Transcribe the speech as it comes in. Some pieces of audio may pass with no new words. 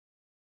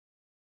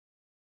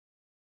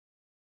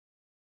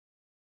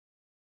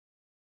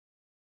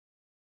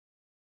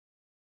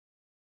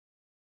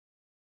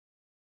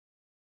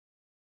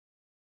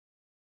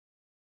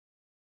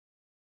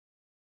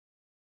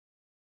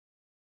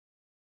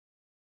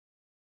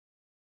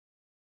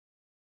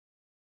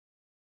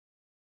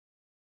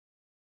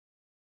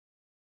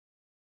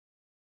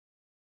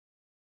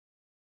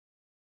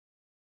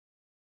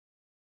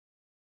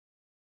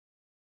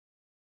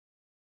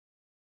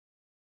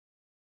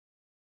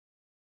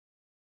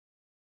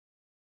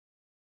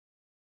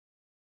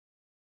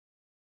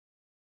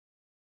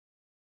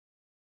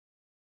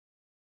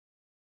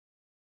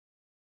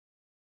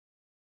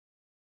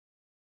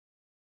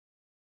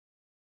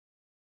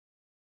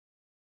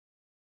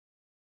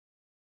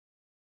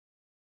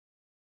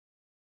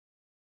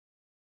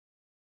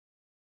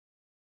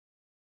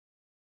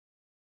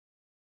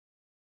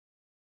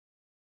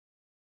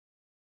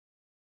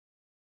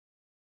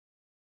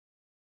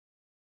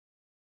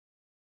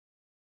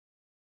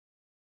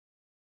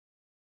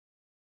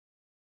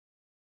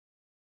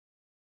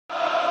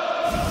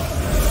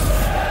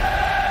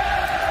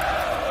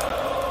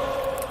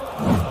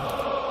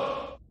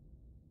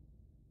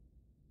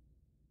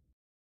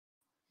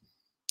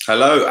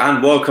Hello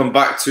and welcome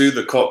back to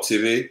the Kop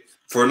TV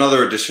for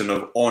another edition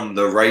of On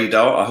the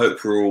Radar. I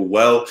hope you're all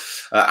well.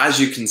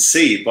 As you can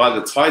see by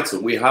the title,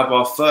 we have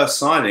our first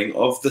signing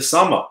of the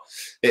summer.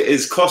 It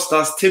is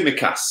Kostas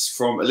Tsimikas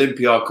from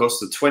Olympiacos.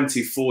 The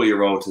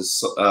 24-year-old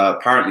has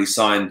apparently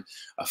signed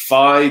a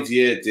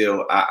 5-year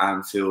deal at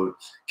Anfield,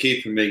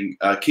 keeping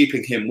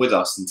him with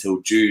us until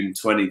June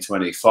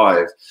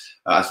 2025.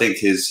 I think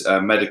his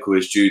medical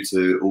is due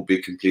to all be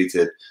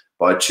completed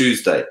by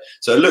Tuesday.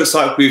 So it looks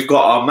like we've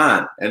got our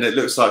man, and it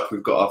looks like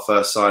we've got our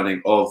first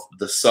signing of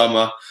the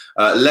summer.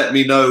 Let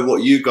me know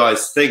what you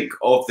guys think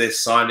of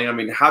this signing. I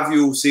mean, have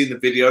you all seen the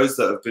videos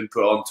that have been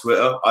put on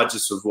Twitter? I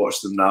just have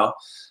watched them now.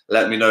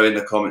 Let me know in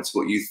the comments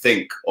what you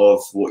think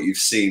of what you've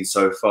seen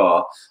so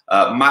far.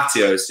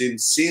 Matteo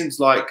seems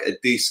like a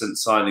decent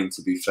signing,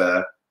 to be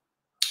fair.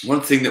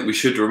 One thing that we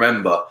should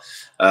remember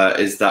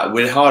is that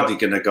we're hardly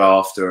going to go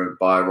after and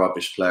buy a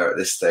rubbish player at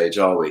this stage,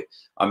 are we?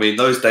 I mean,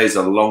 those days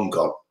are long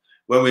gone.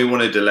 When we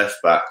wanted a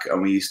left back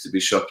and we used to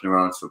be shopping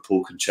around for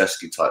Paul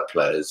Konstantinos type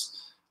players,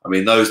 I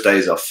mean, those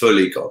days are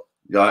fully gone.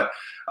 Right?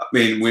 I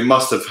mean, we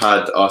must have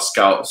had our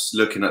scouts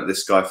looking at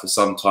this guy for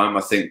some time.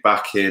 I think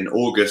back in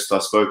August, I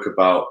spoke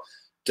about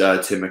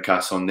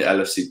Tsimikas on the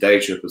LFC Day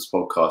Trippers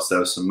podcast. There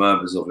were some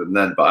murmurs of him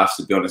then, but I have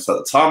to be honest, at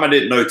the time, I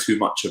didn't know too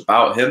much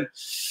about him.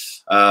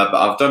 But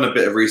I've done a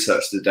bit of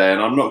research today,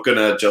 and I'm not going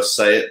to just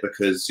say it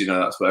because, you know,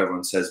 that's what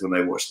everyone says when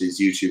they watch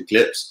these YouTube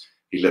clips.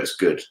 He looks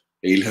good.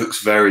 He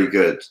looks very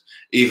good.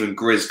 Even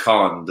Grizz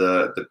Khan,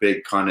 the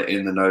big kind of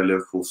in-the-know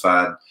Liverpool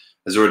fan,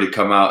 has already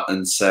come out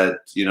and said,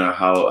 you know,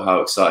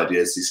 how excited he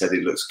is. He said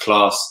he looks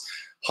class.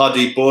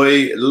 Huddy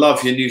boy,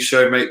 love your new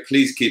show, mate.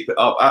 Please keep it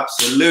up.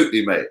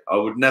 Absolutely, mate. I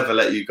would never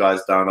let you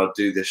guys down. I'll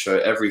do this show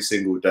every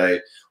single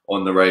day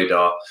on the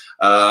radar.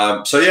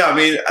 So, yeah, I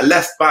mean, a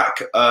left-back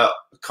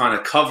kind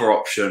of cover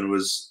option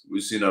was,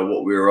 you know,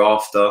 what we were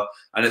after,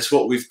 and it's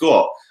what we've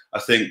got. I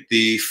think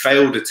the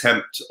failed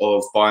attempt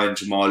of buying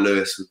Jamal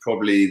Lewis was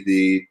probably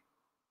the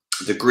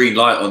green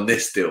light on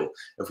this deal.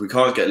 If we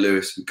can't get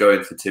Lewis, we go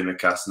in for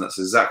Tsimikas, and that's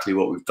exactly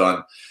what we've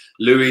done.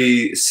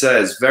 Louis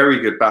says, very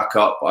good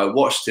backup. I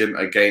watched him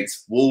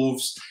against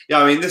Wolves. Yeah,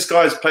 I mean, this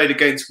guy's played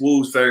against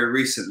Wolves very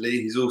recently.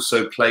 He's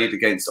also played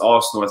against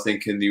Arsenal, I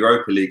think, in the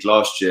Europa League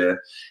last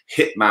year.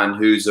 Hitman,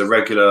 who's a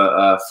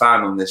regular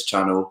fan on this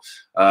channel,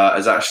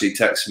 has actually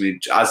texted me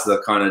as the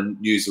kind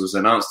of news was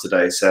announced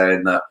today,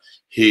 saying that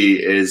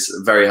he is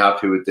very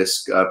happy with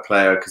this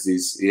player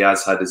because he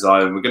has had his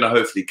eye on. We're going to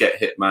hopefully get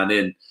Hitman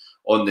in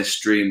on this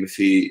stream if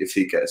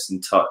he gets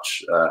in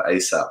touch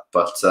ASAP.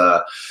 But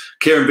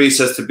Kieran B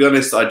says, to be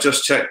honest, I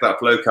just checked that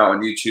bloke out on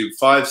YouTube.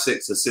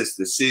 5-6 assists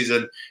this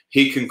season.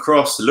 He can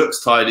cross,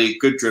 looks tidy,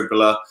 good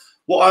dribbler.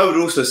 What I would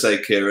also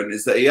say, Kieran,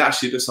 is that he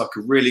actually looks like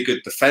a really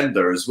good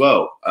defender as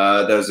well.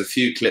 There's a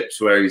few clips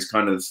where he's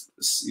kind of,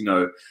 you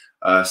know,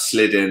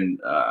 slid in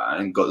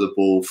and got the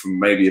ball from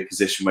maybe a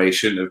position where he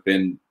shouldn't have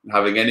been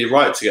having any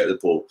right to get the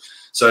ball.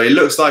 So it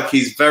looks like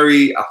he's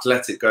very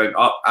athletic going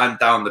up and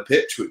down the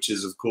pitch, which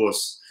is, of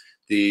course,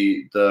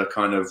 the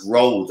kind of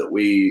role that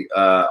we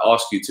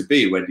ask you to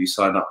be when you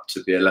sign up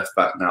to be a left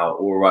back now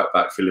or a right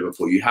back for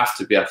Liverpool. You have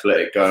to be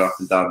athletic going up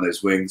and down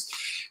those wings.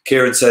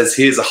 Kieran says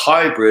he is a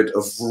hybrid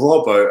of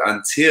Robbo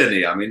and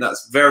Tierney. I mean,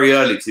 that's very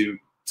early to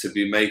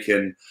be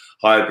making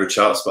hybrid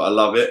shouts, but I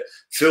love it.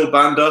 Phil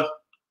Bander,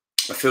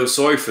 I feel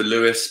sorry for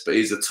Lewis, but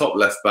he's a top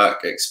left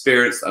back,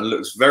 experienced and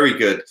looks very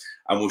good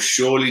and will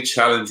surely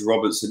challenge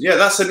Robertson. Yeah,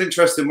 that's an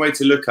interesting way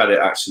to look at it,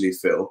 actually,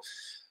 Phil.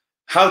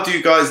 How do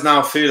you guys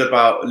now feel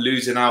about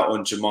losing out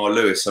on Jamal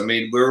Lewis? I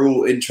mean, we're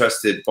all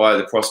interested by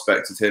the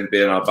prospect of him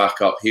being our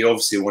backup. He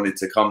obviously wanted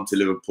to come to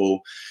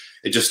Liverpool.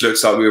 It just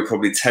looks like we were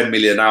probably 10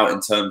 million out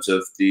in terms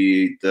of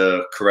the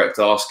correct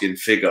asking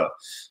figure.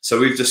 So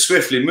we've just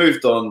swiftly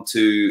moved on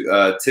to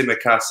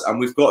Tsimikas, and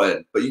we've got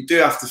him. But you do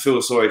have to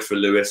feel sorry for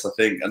Lewis. I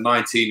think a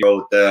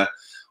 19-year-old there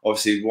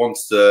obviously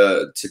wants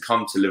to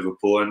come to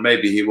Liverpool, and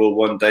maybe he will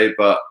one day,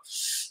 but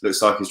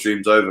looks like his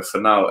dream's over for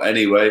now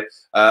anyway.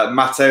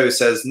 Matteo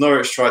says,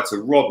 Norwich tried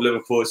to rob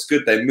Liverpool. It's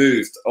good they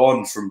moved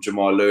on from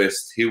Jamal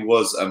Lewis. He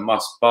was a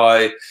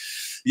must-buy.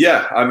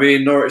 Yeah, I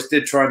mean, Norwich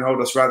did try and hold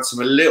us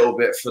ransom a little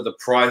bit for the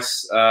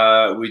price.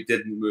 We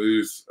didn't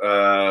move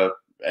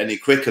any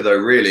quicker, though,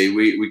 really.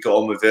 We got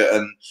on with it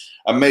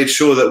and made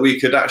sure that we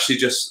could actually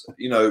just,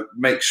 you know,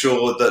 make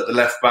sure that the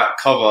left-back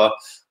cover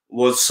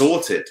was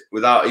sorted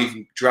without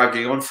even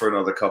dragging on for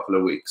another couple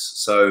of weeks.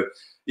 So,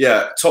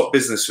 yeah, top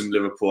business from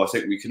Liverpool. I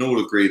think we can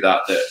all agree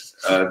that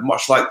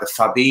much like the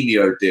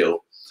Fabinho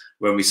deal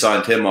when we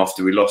signed him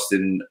after we lost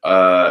in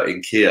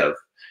Kiev,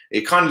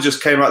 it kind of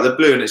just came out of the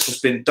blue and it's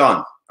just been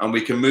done. And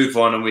we can move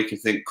on and we can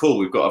think, cool,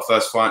 we've got our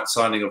first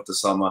signing of the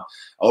summer. I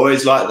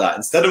always like that.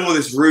 Instead of all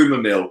this rumour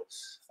mill,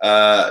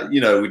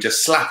 you know, we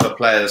just slap a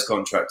player's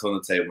contract on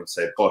the table and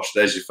say, bosh,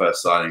 there's your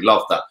first signing.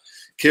 Love that.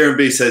 Kieran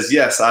B says,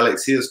 yes,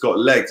 Alex, he has got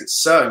legs. It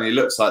certainly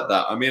looks like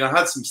that. I mean, I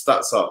had some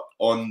stats up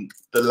on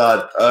the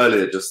lad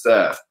earlier just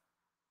there.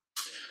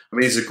 I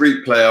mean, he's a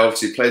Greek player,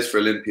 obviously plays for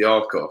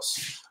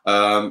Olympiacos.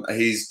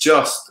 He's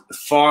just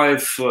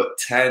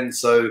 5'10",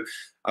 so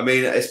I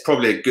mean, it's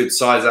probably a good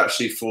size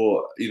actually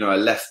for, you know, a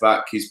left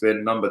back. He's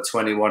been number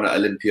 21 at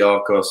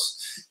Olympiacos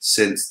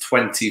since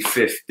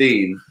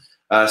 2015.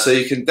 So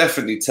you can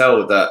definitely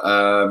tell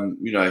that,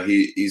 you know,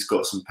 he's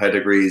got some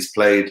pedigree. He's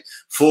played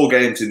 4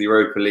 games in the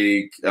Europa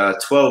League,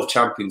 12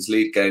 Champions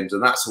League games,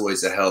 and that's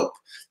always a help.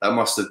 That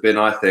must have been,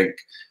 I think,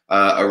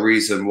 a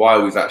reason why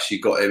we've actually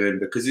got him in,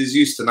 because he's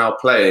used to now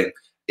playing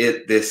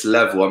at this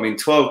level. I mean,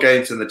 12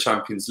 games in the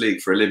Champions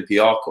League for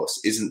Olympiacos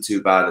isn't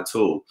too bad at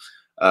all.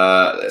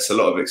 It's a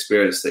lot of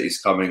experience that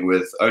he's coming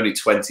with. Only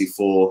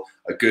 24,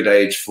 a good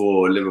age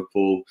for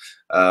Liverpool.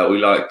 We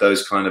like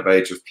those kind of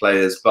age of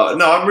players. But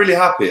no, I'm really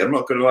happy. I'm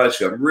not going to lie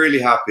to you. I'm really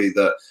happy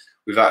that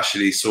we've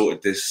actually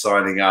sorted this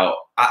signing out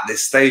at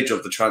this stage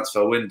of the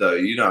transfer window.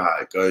 You know how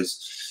it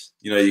goes.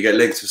 You know, you get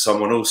linked with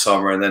someone all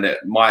summer and then it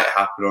might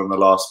happen on the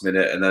last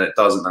minute and then it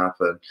doesn't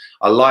happen.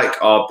 I like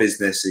our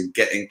business in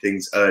getting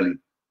things early,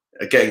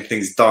 getting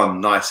things done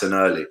nice and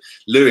early.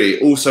 Louis,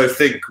 also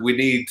think we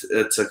need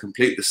to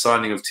complete the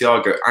signing of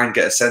Thiago and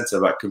get a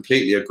centre-back.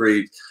 Completely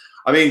agreed.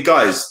 I mean,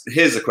 guys,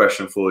 here's a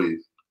question for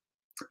you.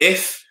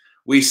 If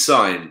we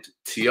signed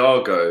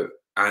Thiago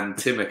and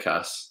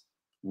Tsimikas,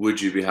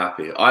 would you be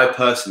happy? I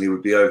personally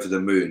would be over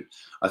the moon.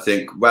 I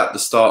think at the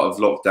start of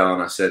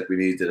lockdown, I said we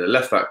needed a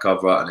left-back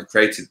cover and a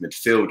creative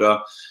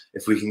midfielder.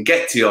 If we can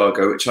get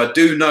Thiago, which I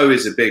do know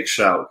is a big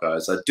shout,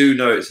 guys. I do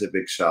know it's a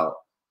big shout.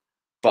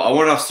 But I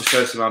want us to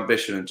show some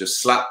ambition and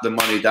just slap the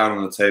money down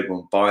on the table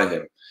and buy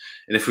him.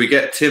 And if we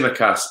get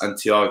Tsimikas and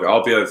Thiago,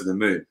 I'll be over the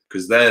moon,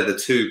 because they're the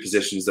 2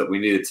 positions that we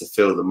needed to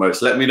fill the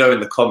most. Let me know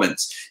in the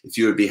comments if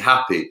you would be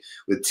happy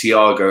with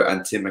Thiago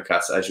and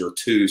Tsimikas as your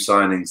 2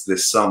 signings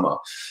this summer.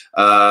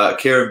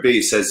 Kieran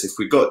B says, if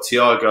we got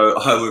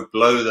Thiago, I would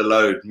blow the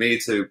load. Me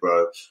too,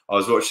 bro. I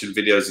was watching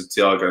videos of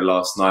Thiago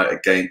last night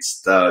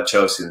against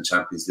Chelsea in the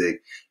Champions League.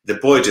 The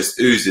boy just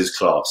oozes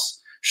class.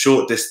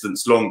 Short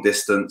distance, long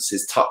distance,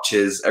 his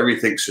touches,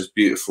 everything's just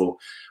beautiful.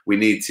 We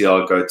need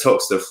Thiago.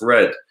 Toxstuff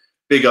Red,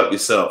 big up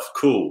yourself.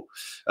 Cool.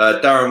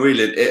 Darren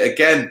Whelan, it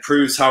again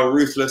proves how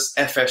ruthless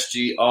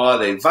FSG are.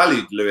 They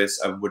valued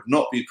Lewis and would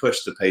not be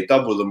pushed to pay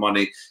double the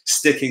money,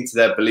 sticking to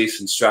their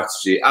beliefs and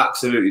strategy.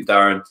 Absolutely,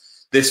 Darren.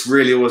 This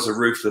really was a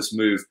ruthless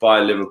move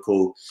by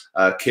Liverpool.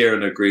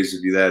 Kieran agrees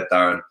with you there,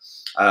 Darren.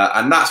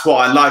 And that's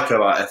what I like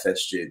about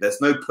FSG. There's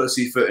no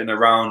pussyfooting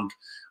around.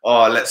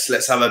 Oh,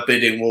 let's have a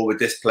bidding war with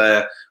this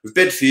player. We've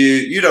bid for you.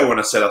 You don't want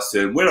to sell us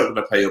to him. We're not going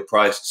to pay your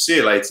price. See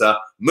you later.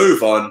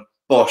 Move on.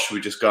 Bosh, we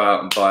just go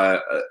out and buy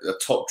a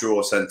top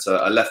drawer centre,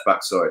 a left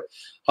back, sorry.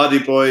 Huddy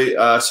Boy,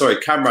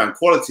 Cameron,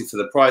 quality for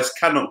the price.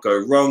 Cannot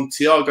go wrong.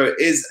 Thiago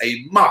is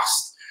a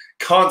must.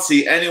 Can't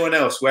see anyone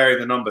else wearing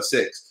the number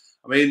 6.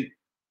 I mean,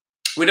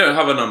 we don't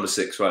have a number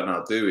 6 right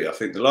now, do we? I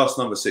think the last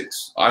number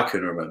 6 I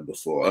can remember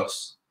for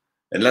us,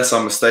 unless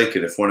I'm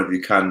mistaken, if one of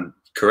you can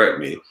correct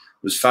me,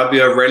 was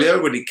Fabio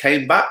Aurelio when he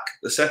came back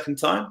the second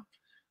time. I'm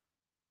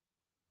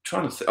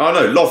trying to think. Oh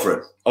no,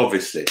 Lovren,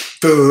 obviously.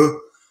 Duh.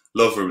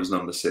 Lovren was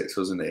number 6,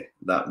 wasn't he?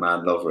 That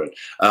man, Lovren.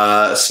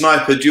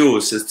 Sniper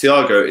Jules says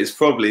Thiago is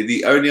probably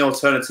the only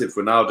alternative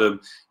for Ronaldo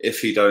if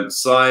he don't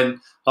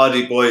sign.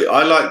 Hardy Boy,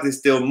 I like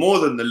this deal more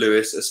than the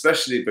Lewis,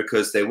 especially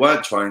because they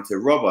weren't trying to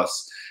rob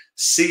us.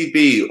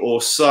 CB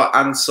or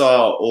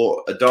Ansar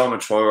or Adama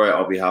Traore,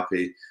 I'll be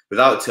happy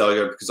without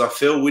Thiago because I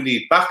feel we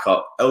need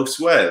backup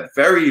elsewhere.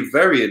 Very,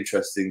 very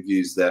interesting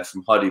views there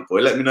from Huddy Boy.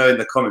 Let me know in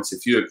the comments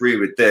if you agree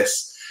with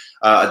this.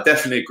 I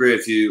definitely agree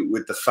with you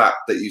with the fact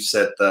that you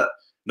said that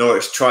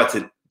Norwich tried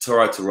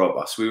to rob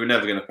us. We were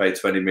never going to pay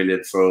 20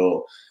 million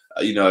for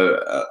you know,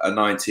 a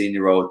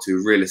 19-year-old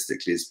who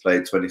realistically has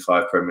played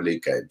 25 Premier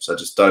League games. I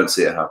just don't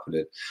see it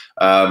happening.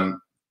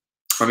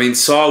 I mean,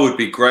 Sarr would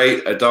be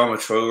great, Adama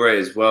Traore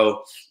as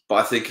well. But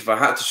I think if I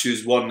had to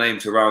choose one name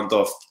to round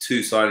off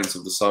 2 signings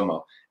of the summer,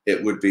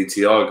 it would be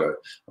Thiago.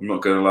 I'm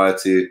not going to lie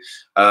to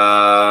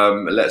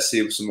you. Let's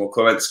see some more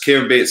comments.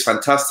 Kieran B, it's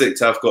fantastic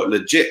to have got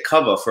legit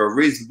cover for a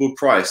reasonable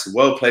price.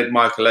 Well played,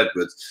 Michael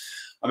Edwards.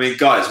 I mean,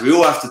 guys, we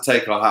all have to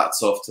take our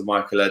hats off to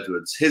Michael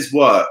Edwards. His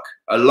work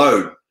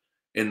alone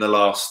in the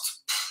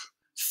last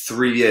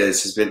 3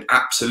 years has been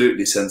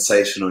absolutely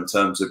sensational in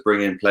terms of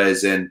bringing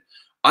players in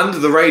under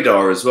the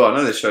radar as well. I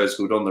know the show is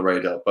called On the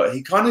Radar, but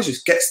he kind of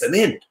just gets them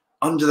in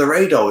under the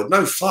radar with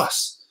no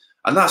fuss.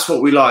 And that's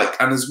what we like.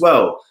 And as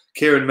well,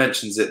 Kieran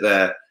mentions it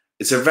there,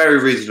 it's a very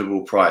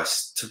reasonable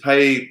price. To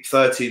pay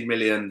 13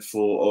 million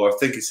for, or I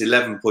think it's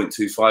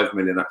 11.25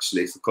 million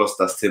actually, for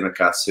Kostas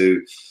Tsimikas,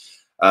 who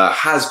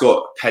has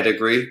got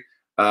pedigree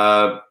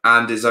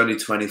and is only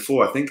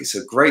 24. I think it's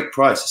a great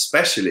price,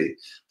 especially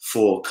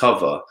for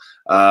cover.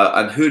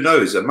 And who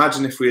knows,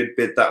 imagine if we had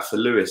bid that for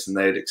Lewis and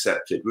they had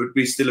accepted. Would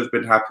we still have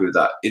been happy with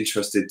that?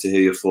 Interested to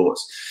hear your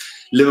thoughts.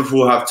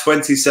 Liverpool have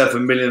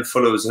 27 million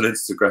followers on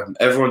Instagram.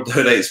 Everyone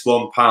donates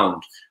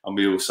 £1 and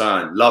we all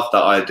sign. Love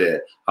that idea.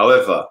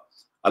 However,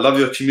 I love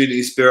your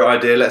community spirit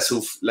idea. Let's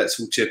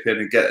all chip in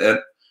and get it.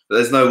 But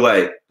there's no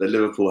way that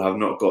Liverpool have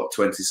not got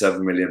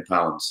 £27 million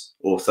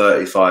or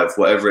 35,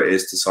 whatever it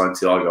is, to sign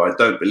Thiago. I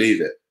don't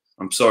believe it.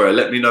 I'm sorry.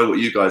 Let me know what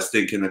you guys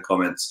think in the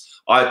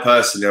comments. I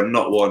personally am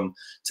not one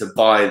to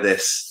buy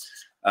this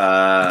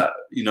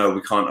you know,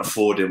 we can't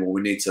afford him, or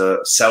we need to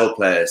sell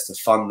players to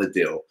fund the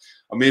deal.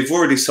 I mean, we've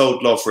already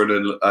sold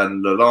Lovren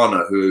and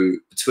Lallana, who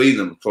between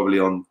them are probably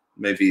on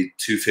maybe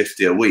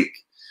 250 a week.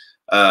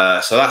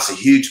 So that's a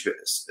huge bit,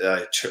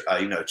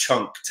 you know,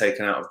 chunk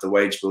taken out of the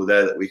wage bill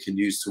there that we can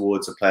use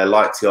towards a player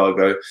like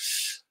Thiago.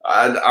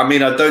 And I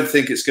mean, I don't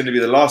think it's going to be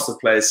the last of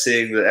players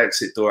seeing the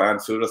exit door at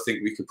Anfield. I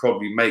think we could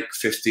probably make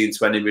 15,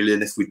 20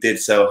 million if we did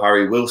sell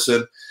Harry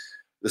Wilson.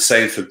 The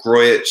same for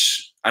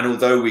Grujic. And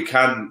although we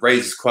can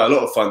raise quite a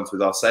lot of funds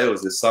with our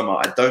sales this summer,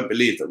 I don't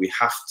believe that we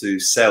have to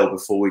sell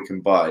before we can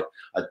buy.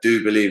 I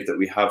do believe that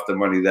we have the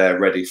money there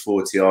ready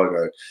for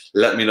Thiago.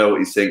 Let me know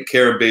what you think.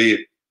 Kieran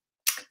B,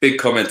 big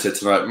commenter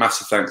tonight.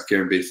 Massive thanks,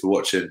 Kieran B, for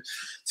watching.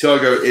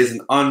 Thiago is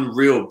an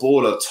unreal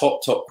baller,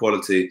 top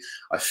quality.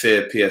 I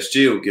fear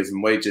PSG will give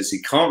him wages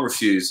he can't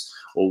refuse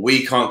or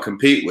we can't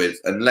compete with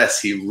unless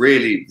he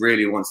really,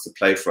 really wants to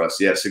play for us.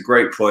 Yeah, it's a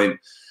great point.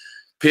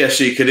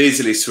 PSG could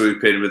easily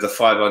swoop in with a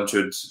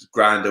 500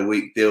 grand a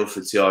week deal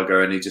for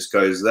Thiago and he just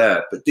goes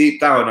there. But deep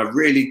down, I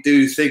really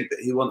do think that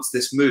he wants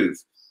this move.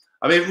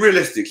 I mean,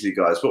 realistically,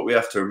 guys, what we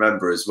have to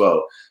remember as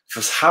well,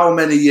 for how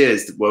many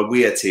years were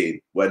we a team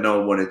where no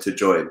one wanted to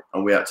join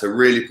and we had to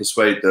really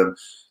persuade them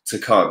to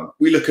come?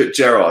 We look at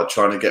Gerrard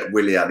trying to get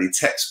Willian. He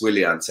texts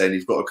Willian saying,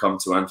 you've got to come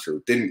to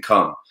Anfield. Didn't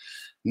come.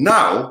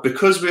 Now,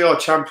 because we are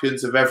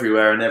champions of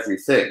everywhere and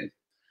everything,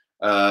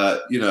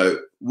 you know,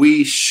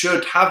 we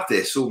should have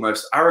this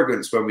almost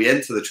arrogance when we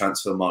enter the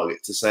transfer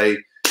market to say,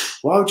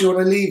 why would you want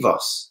to leave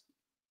us?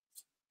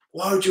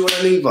 Why would you want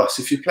to leave us?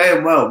 If you're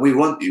playing well, we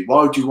want you.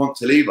 Why would you want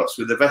to leave us?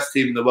 We're the best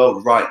team in the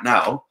world right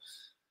now,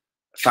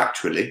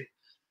 factually.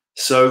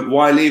 So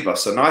why leave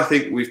us? And I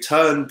think we've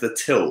turned the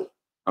tilt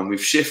and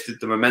we've shifted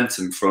the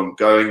momentum from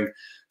going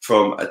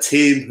from a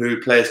team who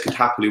players could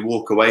happily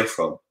walk away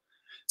from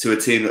to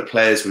a team that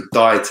players would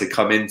die to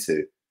come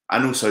into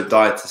and also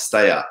die to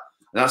stay at.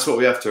 And that's what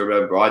we have to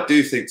remember. I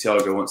do think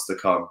Thiago wants to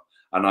come,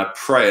 and I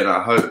pray and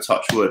I hope,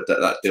 touch wood, that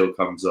that deal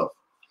comes off.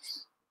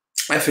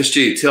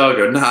 FSG,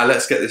 Thiago, nah,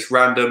 let's get this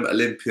random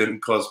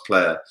Olympian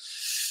cosplayer.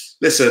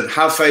 Listen,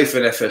 have faith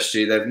in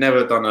FSG. They've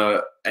never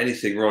done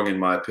anything wrong, in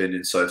my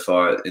opinion, so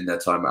far in their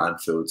time at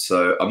Anfield.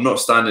 So I'm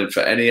not standing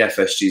for any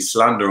FSG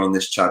slander on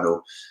this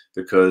channel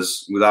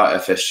because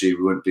without FSG,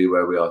 we wouldn't be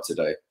where we are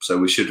today. So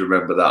we should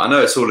remember that. I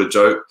know it's all a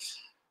joke,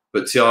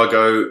 but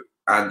Thiago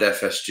and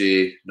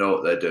FSG know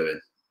what they're doing.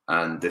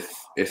 And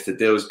if the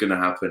deal's going to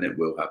happen, it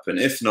will happen.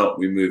 If not,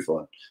 we move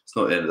on. It's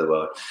not the end of the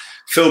world.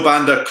 Phil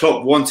Bander,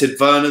 Klopp wanted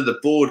Werner. The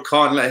board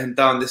can't let him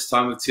down this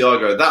time with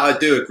Thiago. That I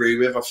do agree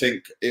with. I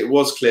think it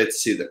was clear to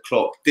see that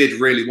Klopp did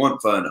really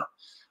want Werner.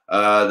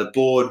 The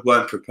board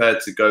weren't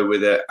prepared to go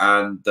with it,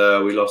 and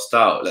we lost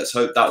out. Let's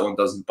hope that one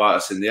doesn't bite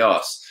us in the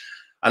arse.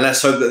 And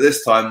let's hope that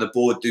this time the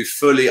board do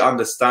fully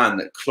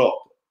understand that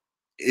Klopp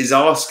is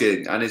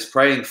asking and is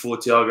praying for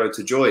Thiago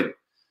to join.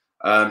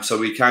 So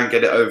we can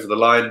get it over the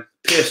line.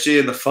 PSG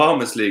in the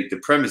Farmers League, the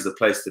Prem is the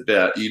place to be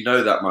at. You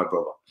know that, my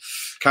brother.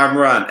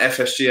 Cameron,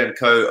 FSG and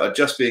co are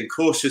just being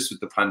cautious with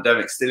the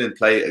pandemic still in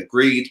play.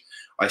 Agreed.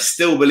 I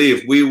still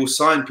believe we will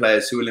sign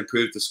players who will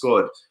improve the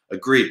squad.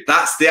 Agreed.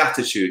 That's the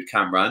attitude,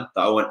 Cameron,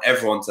 that I want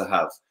everyone to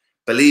have.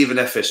 Believe in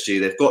FSG.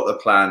 They've got the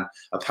plan.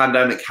 A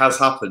pandemic has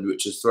happened,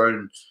 which has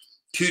thrown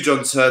huge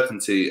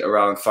uncertainty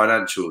around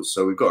financials.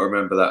 So we've got to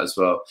remember that as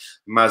well.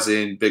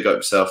 Mazin, big up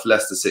yourself.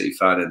 Leicester City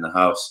fan in the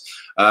house.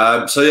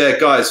 So yeah,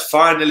 guys,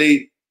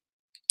 finally,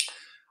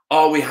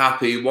 are we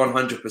happy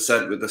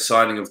 100% with the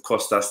signing of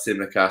Kostas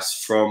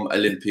Tsimikas from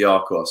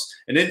Olympiacos?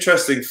 An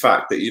interesting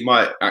fact that you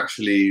might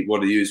actually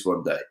want to use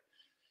one day.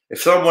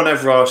 If someone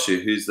ever asks you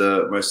who's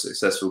the most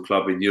successful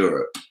club in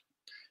Europe,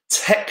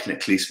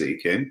 technically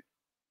speaking,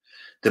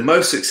 the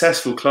most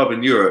successful club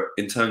in Europe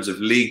in terms of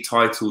league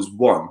titles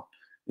won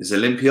is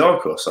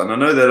Olympiacos. And I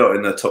know they're not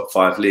in the top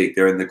 5 league,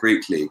 they're in the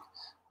Greek league,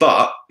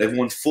 but they've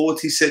won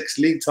 46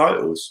 league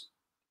titles.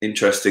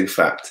 Interesting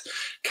fact.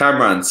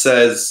 Cameron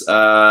says,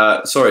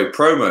 sorry,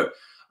 promo.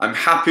 I'm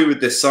happy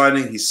with this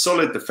signing. He's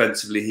solid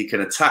defensively. He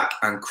can attack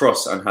and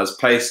cross and has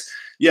pace.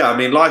 Yeah, I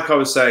mean, like I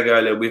was saying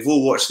earlier, we've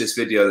all watched this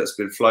video that's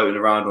been floating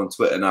around on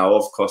Twitter now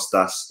of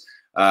Kostas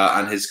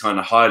and his kind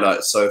of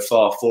highlights so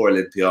far for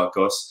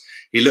Olympiacos.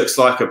 He looks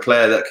like a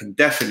player that can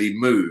definitely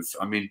move.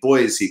 I mean, boy,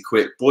 is he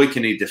quick. Boy,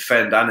 can he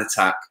defend and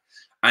attack.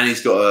 And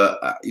he's got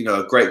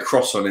a great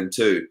cross on him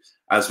too,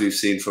 as we've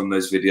seen from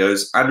those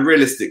videos. And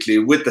realistically,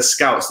 with the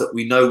scouts that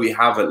we know we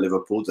have at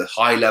Liverpool, the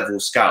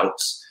high-level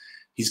scouts,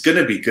 he's going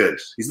to be good.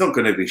 He's not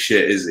going to be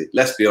shit, is he?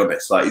 Let's be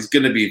honest. Like, he's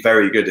going to be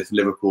very good if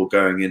Liverpool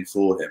going in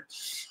for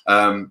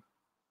him.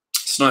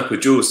 Sniper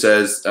Jules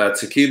says,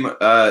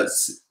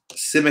 Tsimikas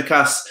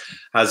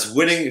has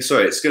winning...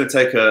 Sorry, it's going to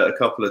take a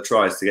couple of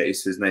tries to get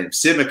used to his name.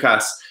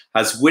 Tsimikas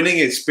has winning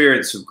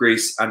experience from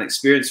Greece and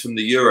experience from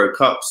the Euro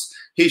Cups.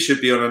 He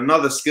should be on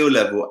another skill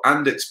level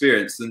and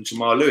experience than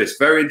Jamal Lewis.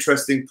 Very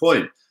interesting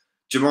point.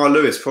 Jamal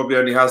Lewis probably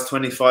only has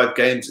 25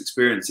 games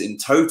experience in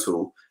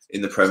total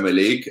in the Premier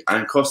League.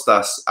 And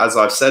Kostas, as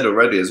I've said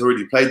already, has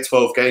already played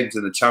 12 games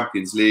in the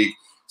Champions League.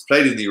 He's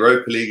played in the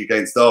Europa League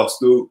against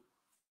Arsenal.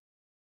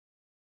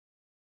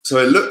 So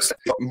it looks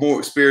more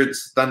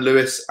experienced than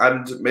Lewis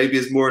and maybe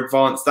is more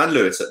advanced than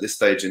Lewis at this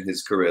stage in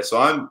his career. So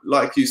I'm,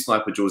 like you,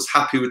 Sniper Jaws,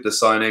 happy with the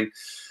signing.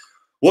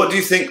 What do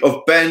you think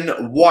of Ben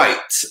White?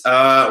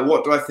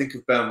 What do I think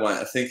of Ben White?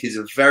 I think he's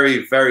a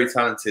very, very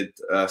talented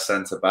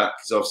centre-back.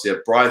 He's obviously a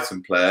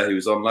Brighton player. He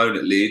was on loan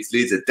at Leeds.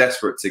 Leeds are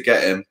desperate to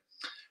get him.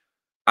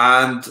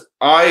 And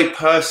I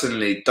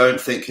personally don't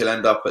think he'll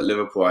end up at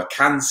Liverpool. I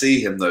can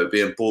see him, though,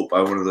 being bought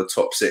by one of the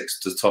top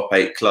 6 to top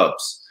 8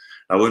 clubs.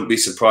 I wouldn't be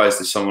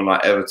surprised if someone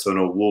like Everton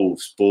or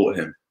Wolves bought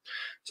him.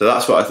 So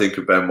that's what I think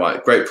of Ben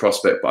White. Great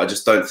prospect, but I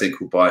just don't think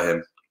we'll buy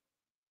him.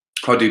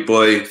 Hoddy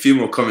boy, a few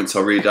more comments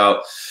I'll read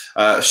out.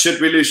 Should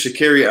we lose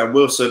Shaqiri and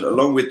Wilson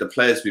along with the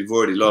players we've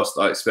already lost?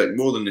 I expect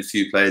more than a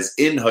few players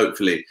in,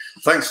 hopefully.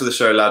 Thanks for the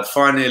show, lad.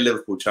 Finally a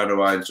Liverpool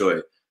channel I enjoy.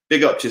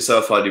 Big up to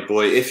yourself, Hoddy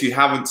boy. If you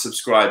haven't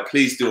subscribed,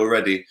 please do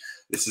already.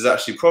 This is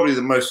actually probably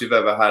the most we've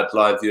ever had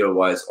live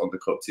viewer-wise on the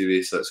Kop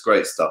TV, so it's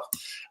great stuff.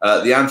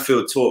 The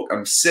Anfield talk.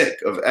 I'm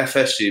sick of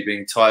FSG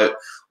being tight,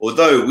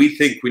 although we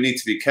think we need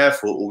to be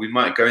careful or we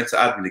might go into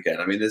admin again.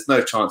 I mean, there's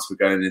no chance we're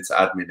going into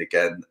admin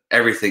again.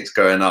 Everything's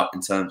going up in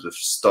terms of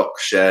stock,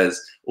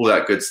 shares, all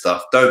that good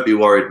stuff. Don't be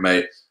worried,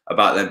 mate,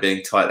 about them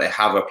being tight. They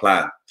have a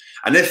plan.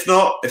 And if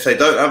not, if they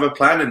don't have a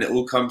plan and it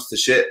all comes to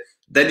shit,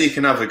 then you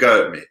can have a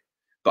go at me.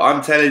 But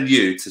I'm telling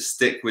you to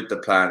stick with the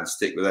plan,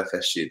 stick with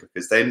FSG,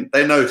 because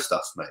they know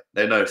stuff, mate.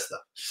 They know stuff.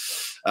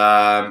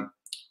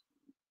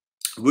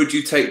 Would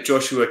you take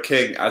Joshua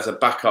King as a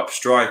backup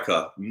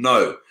striker?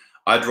 No.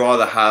 I'd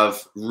rather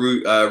have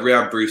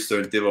Ryan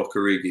Brewster and Divock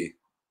Origi.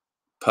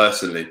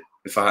 Personally,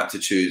 if I had to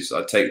choose,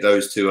 I'd take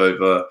those two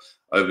over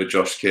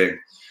Josh King.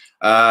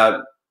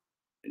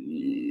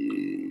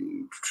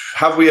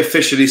 Have we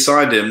officially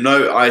signed him?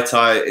 No,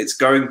 Itai. It's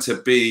going to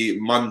be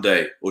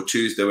Monday or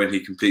Tuesday when he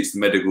completes the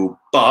medical.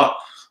 But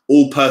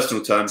all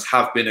personal terms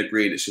have been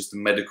agreed. It's just the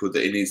medical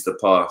that he needs to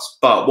pass.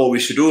 But what we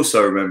should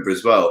also remember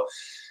as well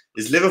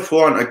is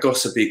Liverpool aren't a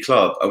gossipy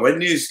club. And when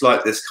news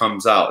like this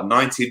comes out,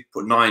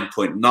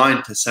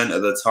 99.9%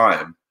 of the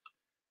time,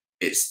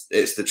 it's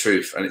the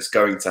truth and it's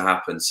going to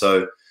happen.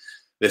 So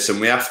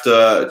listen, we have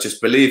to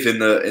just believe in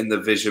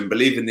the vision,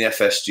 believe in the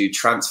FSG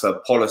transfer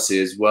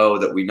policy as well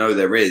that we know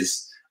there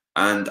is.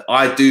 And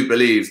I do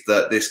believe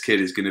that this kid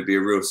is going to be a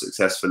real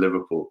success for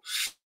Liverpool.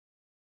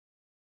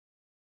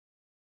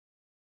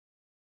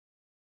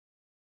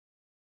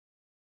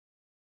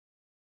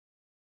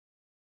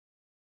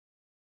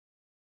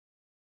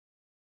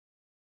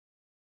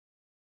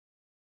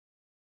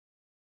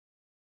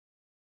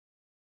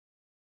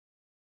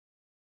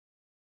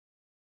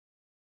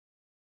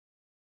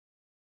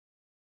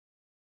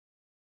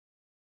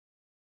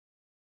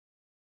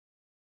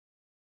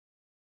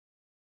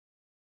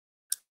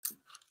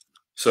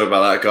 Sorry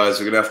about that, guys.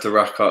 We're going to have to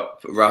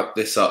wrap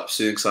this up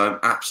soon because I'm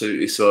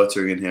absolutely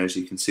sweltering in here, as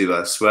you can see by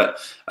the sweat.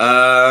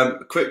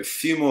 Quick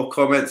few more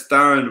comments.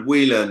 Darren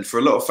Whelan, for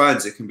a lot of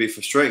fans, it can be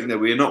frustrating that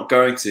we are not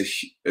going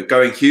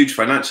huge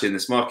financially in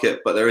this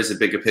market, but there is a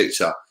bigger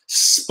picture.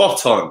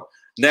 Spot on.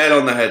 Nail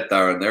on the head,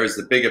 Darren. There is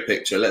the bigger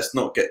picture. Let's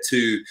not get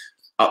too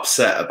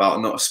upset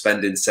about not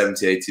spending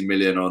 70, 80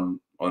 million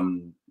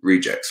on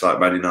rejects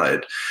like Man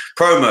United.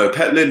 Promo,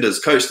 Pep Linders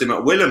coached him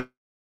at Willem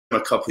a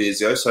couple of years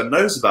ago, so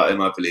knows about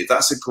him, I believe.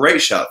 That's a great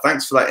shout.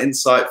 Thanks for that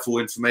insightful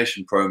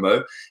information,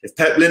 Promo. If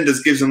Pep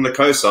Linders gives him the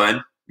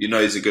cosign, you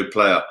know he's a good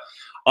player.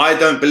 I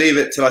don't believe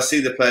it till I see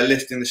the player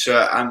lifting the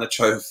shirt and the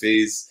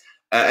trophies.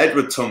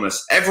 Edward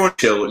Thomas, everyone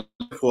chill.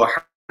 Liverpool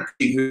are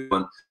happy who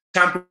won.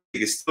 Champions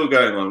League is still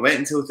going on. Wait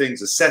until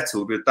things are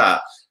settled with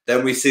that.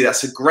 Then we see.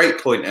 That's a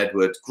great point,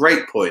 Edward.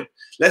 Great point.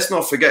 Let's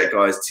not forget,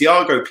 guys,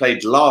 Thiago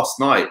played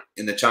last night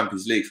in the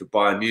Champions League for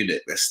Bayern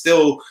Munich. There's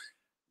still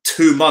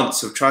 2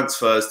 months of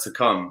transfers to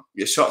come.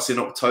 Your shots in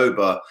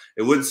October.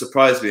 It wouldn't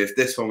surprise me if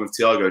this one with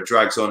Thiago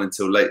drags on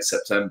until late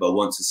September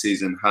once the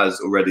season has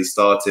already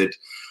started.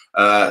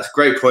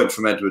 Great point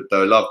from Edward,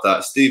 though. Love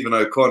that. Stephen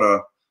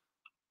O'Connor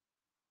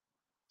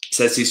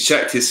says he's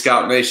checked his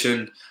Scout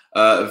Nation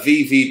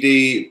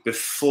VVD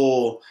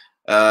before.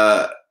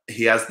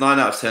 He has 9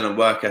 out of 10 on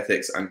work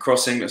ethics and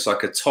crossing. Looks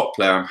like a top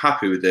player. I'm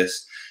happy with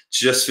this.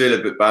 Just feel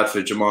a bit bad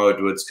for Jamal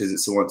Edwards because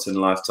it's a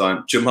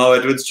once-in-a-lifetime. Jamal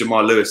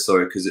Lewis,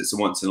 sorry, because it's a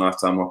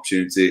once-in-a-lifetime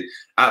opportunity.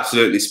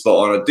 Absolutely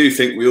spot on. I do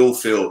think we all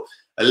feel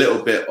a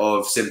little bit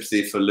of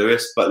sympathy for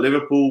Lewis, but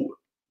Liverpool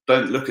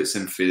don't look at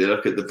sympathy. They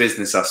look at the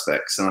business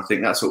aspects, and I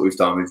think that's what we've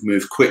done. We've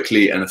moved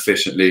quickly and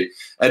efficiently.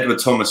 Edward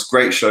Thomas,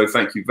 great show.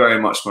 Thank you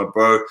very much, my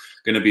bro.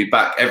 Going to be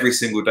back every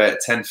single day at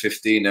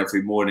 10:15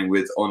 every morning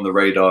with On The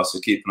Radar, so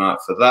keep an eye out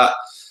for that.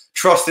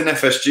 Trust in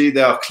FSG.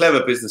 They are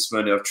clever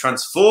businessmen who have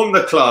transformed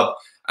the club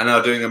and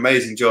are doing an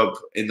amazing job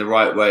in the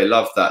right way.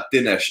 Love that.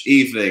 Dinesh,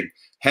 evening.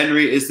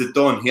 Henry is the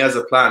Don. He has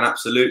a plan,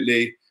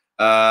 absolutely.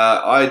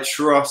 I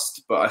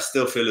trust, but I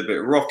still feel a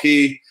bit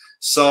rocky.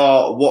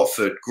 Saar,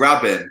 Watford,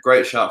 grabbing.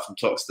 Great shout from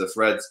Toxter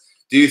Freds.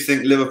 Do you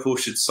think Liverpool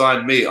should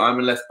sign me? I'm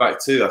a left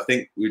back too. I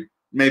think we're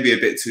maybe a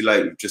bit too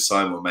late. We've just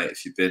signed one, mate,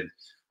 if you've been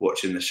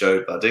watching the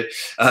show, buddy.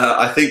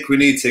 I think we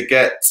need to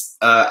get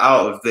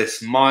out of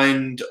this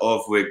mind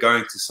of we're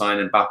going to sign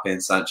Mbappe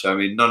and Sancho. I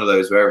mean, none of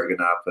those were ever going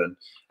to happen.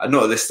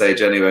 Not at this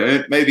stage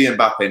anyway. Maybe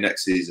Mbappe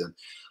next season.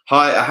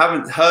 Hi, I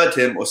haven't heard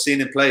him or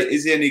seen him play.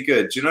 Is he any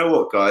good? Do you know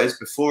what, guys?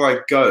 Before I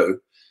go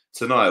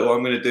tonight, what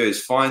I'm going to do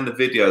is find the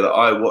video that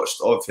I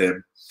watched of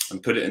him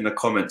and put it in the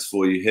comments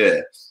for you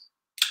here,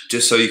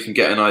 just so you can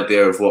get an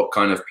idea of what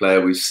kind of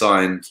player we've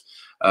signed.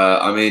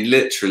 I mean,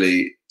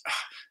 literally,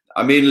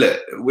 I mean,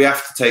 look, we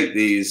have to take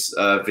these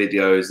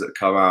videos that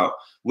come out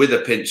with a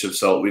pinch of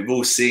salt. We've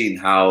all seen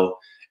how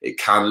it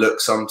can look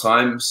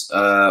sometimes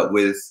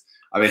with,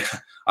 I mean,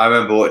 I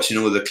remember watching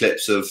all the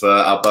clips of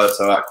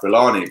Alberto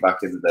Aquilani back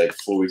in the day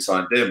before we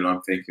signed him, and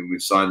I'm thinking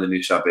we've signed the new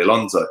Xabi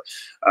Alonso.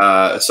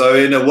 So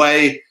in a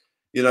way,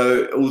 you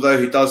know, although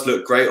he does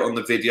look great on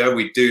the video,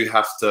 we do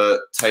have to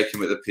take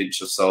him with a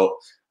pinch of salt.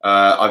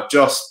 I've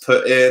just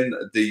put in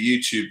the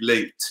YouTube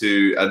link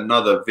to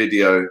another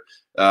video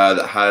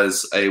that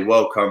has a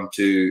welcome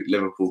to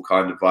Liverpool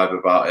kind of vibe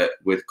about it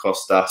with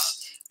Kostas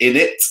in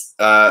it.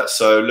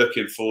 So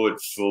looking forward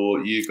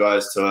for you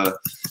guys to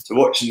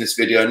watching this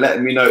video and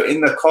letting me know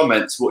in the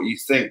comments what you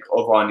think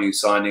of our new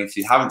signing. If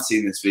you haven't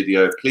seen this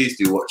video, please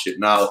do watch it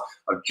now.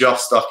 I've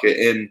just stuck it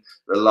in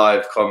the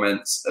live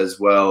comments as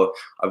well.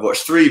 I've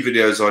watched 3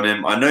 videos on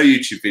him. I know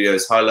YouTube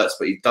videos highlights,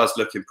 but he does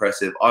look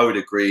impressive. I would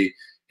agree.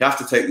 You have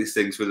to take these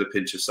things with a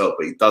pinch of salt,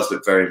 but he does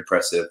look very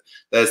impressive.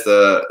 There's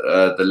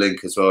the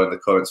link as well in the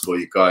comments for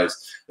you guys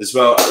as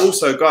well.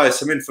 Also, guys,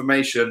 some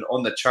information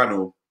on the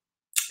channel.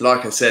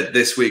 Like I said,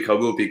 this week I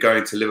will be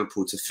going to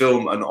Liverpool to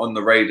film an On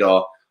The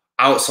Radar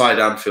outside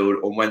Anfield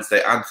on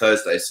Wednesday and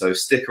Thursday, so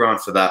stick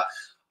around for that.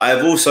 I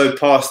have also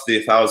passed the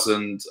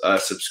 1,000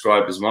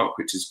 subscribers mark,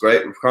 which is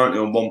great. We're currently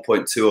on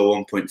 1.2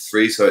 or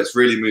 1.3, so it's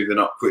really moving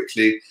up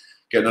quickly.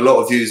 Getting a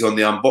lot of views on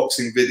the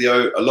unboxing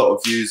video, a lot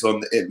of views on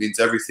the It Means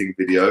Everything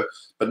video.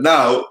 But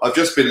now I've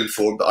just been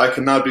informed that I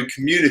can now do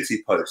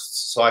community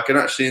posts, so I can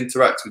actually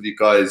interact with you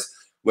guys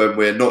when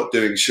we're not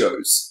doing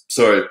shows.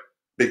 Sorry,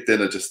 big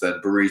dinner just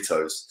then,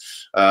 burritos.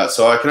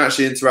 So I can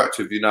actually interact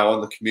with you now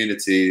on the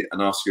community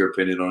and ask your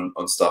opinion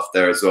on stuff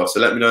there as well. So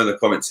let me know in the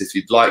comments if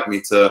you'd like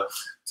me to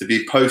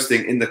be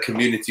posting in the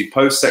community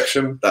post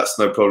section. That's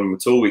no problem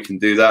at all. We can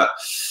do that.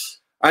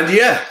 And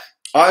yeah,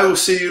 I will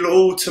see you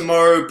all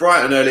tomorrow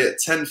bright and early at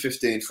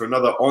 10:15 for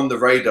another On The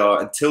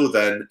Radar. Until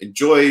then,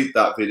 enjoy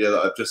that video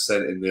that I've just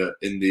sent in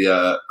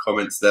the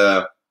comments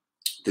there.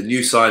 The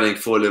new signing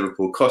for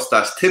Liverpool,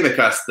 Kostas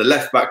Tsimikas, the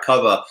left-back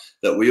cover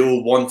that we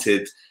all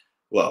wanted.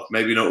 Well,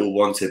 maybe not all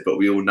wanted, but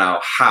we all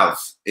now have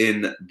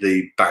in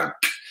the bank.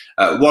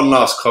 One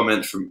last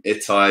comment from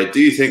Itai. Do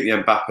you think the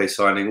Mbappe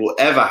signing will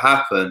ever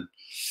happen?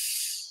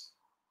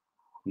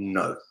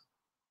 No.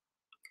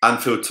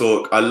 Anfield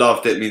Talk, I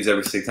loved it. It means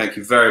everything. Thank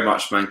you very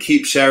much, man.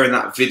 Keep sharing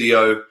that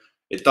video.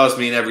 It does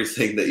mean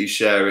everything that you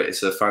share it.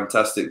 It's a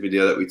fantastic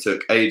video that we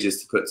took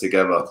ages to put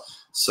together.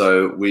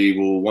 So we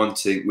are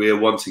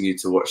wanting you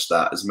to watch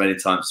that as many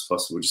times as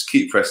possible. Just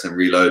keep pressing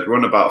reload. We're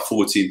on about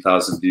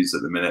 14,000 views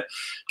at the minute.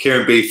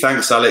 Kieran B,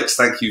 thanks, Alex.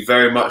 Thank you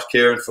very much,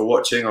 Kieran, for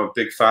watching. I'm a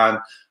big fan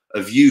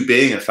of you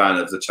being a fan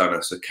of the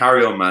channel. So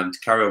carry on, man.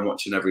 Carry on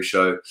watching every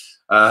show.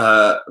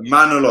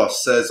 Manolos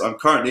says, I'm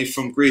currently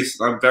from Greece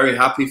and I'm very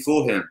happy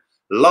for him.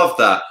 Love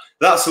that.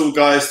 That's all,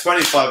 guys.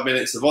 25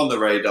 minutes of On The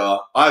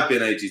Radar. I've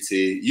been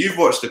AGT. You've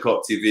watched the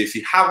Kop TV. If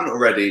you haven't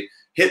already,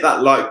 hit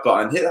that like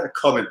button, hit that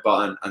comment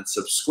button, and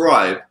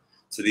subscribe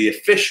to the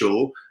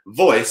official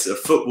voice of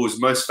football's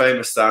most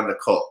famous stand, the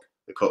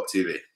Kop TV.